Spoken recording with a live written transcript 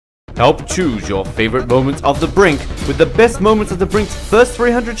Help choose your favorite moments of the Brink with the best moments of the Brink's first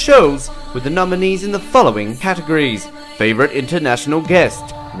 300 shows with the nominees in the following categories. Favorite international guest,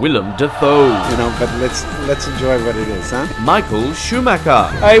 Willem Dafoe. You know, but let's enjoy what it is, huh? Michael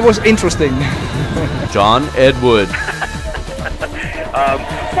Schumacher. It was interesting. John Edward.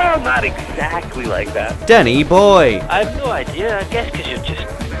 Well, not exactly like that. Danny Boy. I have no idea. I guess because you're just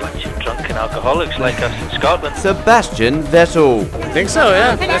a bunch of drunken alcoholics like us in Scotland. Sebastian Vettel. I think so,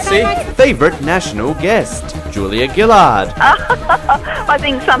 yeah. Let's see. Favorite national guest, Julia Gillard. I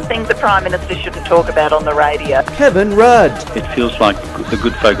think something the Prime Minister shouldn't talk about on the radio. Kevin Rudd. It feels like the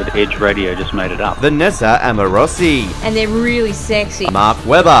good folk at Edge Radio just made it up. Vanessa Amorosi. And they're really sexy. Mark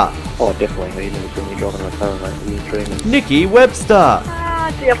Webber. Oh, definitely. Even when you're driving on the phone, like, you're dreaming. Nikki Webster.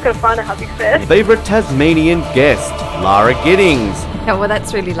 Gee, I've got to find a hubby first. Favorite Tasmanian guest, Lara Giddings. Oh, well,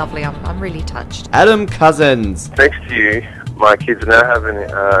 that's really lovely. I'm really touched. Adam Cousins. Thanks to you, my kids now have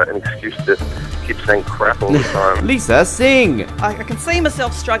an excuse to keep saying crap all the time. Lisa Singh. I can see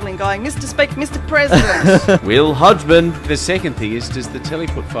myself struggling, going, Mr. Speaker, Mr. President. Will Hodgman. The second thing is, does the telly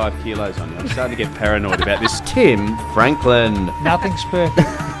put 5 kilos on you? I'm starting to get paranoid about this. Tim Franklin. Nothing's perfect,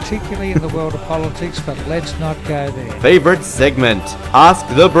 particularly in the world of politics, but let's not go there. Favorite segment, Ask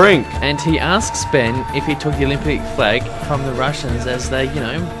the Brink. And he asks Ben if he took the Olympic flag from the Russians as they,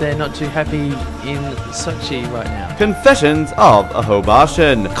 they're not too happy in Sochi right now. Confessions of a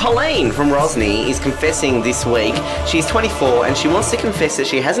Hobartian. Colleen from Rosny is confessing this week. She's 24 and she wants to confess that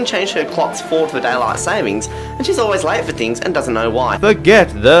she hasn't changed her clocks forward for daylight savings and she's always late for things and doesn't know why. Forget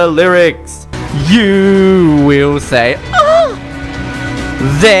the lyrics. You will say, oh.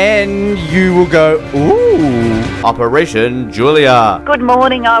 Then you will go, ooh. Operation Julia. Good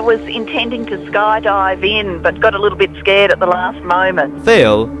morning. I was intending to skydive in, but got a little bit scared at the last moment.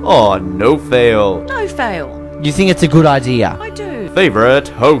 Fail or no fail? No fail. You think it's a good idea? I do. Favorite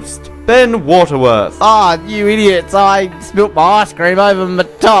host, Ben Waterworth. Ah, you idiots. I spilt my ice cream over my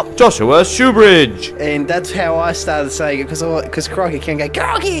top. Joshua Shoebridge. And that's how I started saying it, because Crocky can go,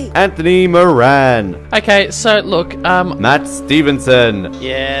 Crocky! Anthony Moran. Okay, so look, Matt Stevenson.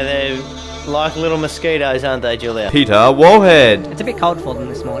 Yeah, they're like little mosquitoes, aren't they, Julia? Peter Warhead. It's a bit cold for them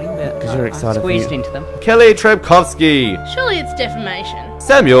this morning, but because you're excited. Squeezed into them. Kelly Trebkovsky. Surely it's defamation.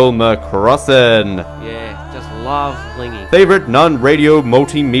 Samuel McCrossan. Yeah, just love flinging. Favorite non-radio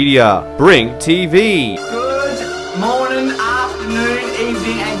multimedia, Brink TV. Good morning, afternoon,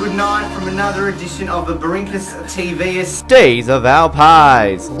 evening and good night from another edition of the Brinkus TV. Days of Our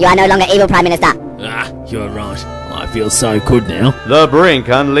Pies. You are no longer evil, Prime Minister. Ah, you're right. I feel so good now. The Brink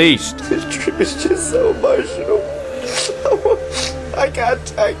Unleashed. This trip is just so emotional. I can't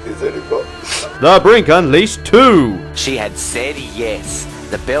take this anymore. The Brink Unleashed 2. She had said yes.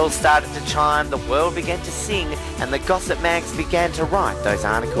 The bells started to chime, the world began to sing, and the gossip mags began to write those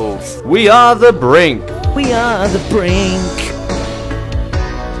articles. We are the Brink. We are the Brink.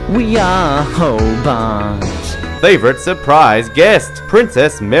 We are Hobart. Favorite surprise guest,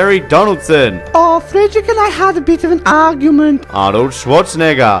 Princess Mary Donaldson. Oh, Frederick and I had a bit of an argument. Arnold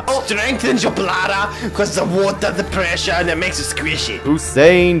Schwarzenegger. Strengthens your bladder because the water, the pressure, and it makes it squishy.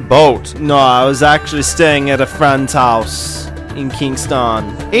 Usain Bolt. No, I was actually staying at a friend's house in Kingston.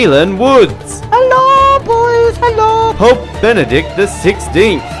 Elon Woods. Hello, boys. Hello. Pope Benedict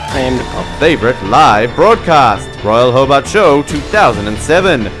XVI. And a favorite live broadcast, Royal Hobart Show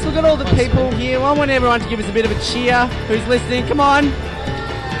 2007. Look at all the people here. I want everyone to give us a bit of a cheer. Who's listening? Come on.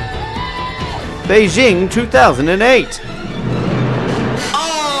 Beijing 2008.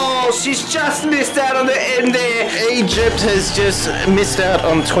 Oh, she's just missed out on the end there. Egypt has just missed out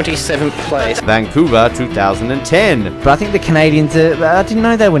on 27th place. Vancouver 2010. But I think the Canadians, I didn't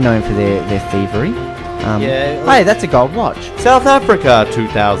know they were known for their thievery. Yeah. Hey, that's a gold watch. South Africa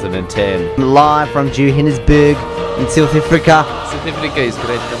 2010. Live from Johannesburg in South Africa. South Africa is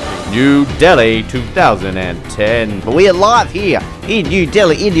great country. New Delhi 2010. We are live here in New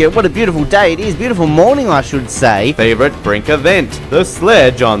Delhi, India. What a beautiful day it is. Beautiful morning, I should say. Favorite Brink event, the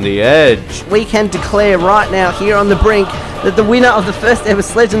Sledge on the Edge. We can declare right now here on the Brink that the winner of the first ever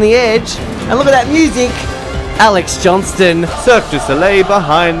Sledge on the Edge, and look at that music, Alex Johnston. Cirque du Soleil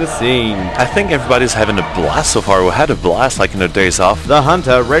behind the scene. I think everybody's having a blast so far. We had a blast like in their days off. The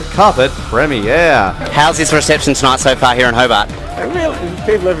Hunter Red Carpet Premiere. How's this reception tonight so far here in Hobart?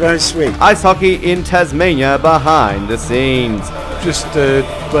 People are very sweet. Ice hockey in Tasmania behind the scenes. Just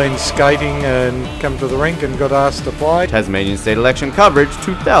been skating and come to the rink and got asked to play. Tasmanian state election coverage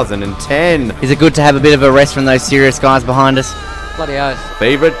 2010. Is it good to have a bit of a rest from those serious guys behind us? Bloody oath.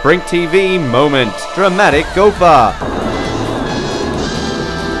 Favorite Brink TV moment, dramatic gopher.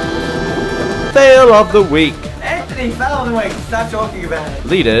 Fail of the week. Anthony Disney Fell of the Week. Stop talking about it.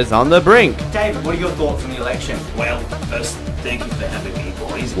 Leaders on the brink. David, what are your thoughts on the election? Well, first, thank you for having me,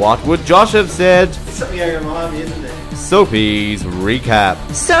 boys. What would Josh have said? Something going on behind me, isn't there? Sophie's recap.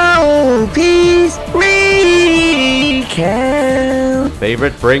 Sophie's recap.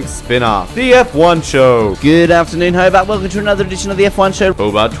 Favorite Brink spin-off. The F1 show. Good afternoon, Hobart. Welcome to another edition of the F1 show.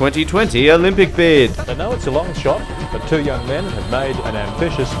 Hobart 2020 Olympic bid. I know it's a long shot, but two young men have made an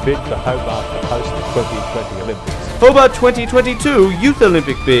ambitious bid for Hobart to host the 2020 Olympics. Hobart 2022 Youth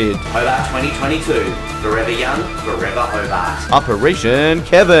Olympic bid. Hobart 2022. Forever young, forever Hobart. Operation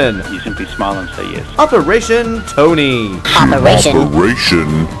Kevin. You simply smile and say yes. Operation Tony.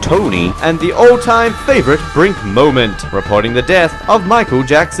 Operation Tony. And the all-time favorite Brink moment. Reporting the death of Michael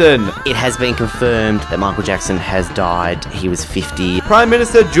Jackson. It has been confirmed that Michael Jackson has died. He was 50. Prime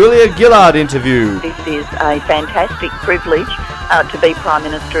Minister Julia Gillard interview. This is a fantastic privilege to be Prime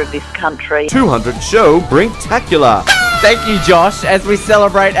Minister of this country. 200 show Brinktacular. Thank you, Josh, as we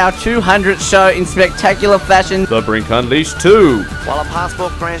celebrate our 200th show in spectacular fashion. The Brink Unleashed 2. While a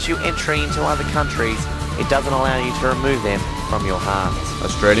passport grants you entry into other countries, it doesn't allow you to remove them from your heart.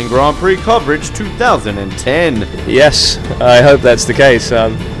 Australian Grand Prix coverage 2010. Yes, I hope that's the case.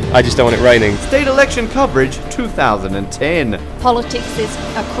 I just don't want it raining. State election coverage 2010. Politics is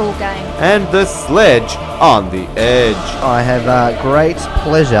a cruel game. And the Sledge on the Edge. I have great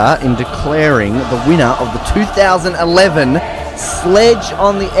pleasure in declaring the winner of the 2011 Sledge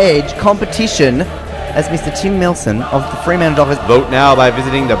on the Edge competition as Mr. Tim Melson of the Fremantle Dockers. Vote now by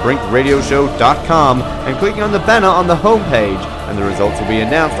visiting thebrinkradioshow.com and clicking on the banner on the homepage, and the results will be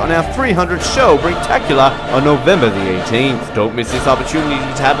announced on our 300th show Brinktacular on November the 18th. Don't miss this opportunity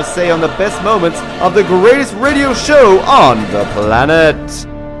to have a say on the best moments of the greatest radio show on the planet.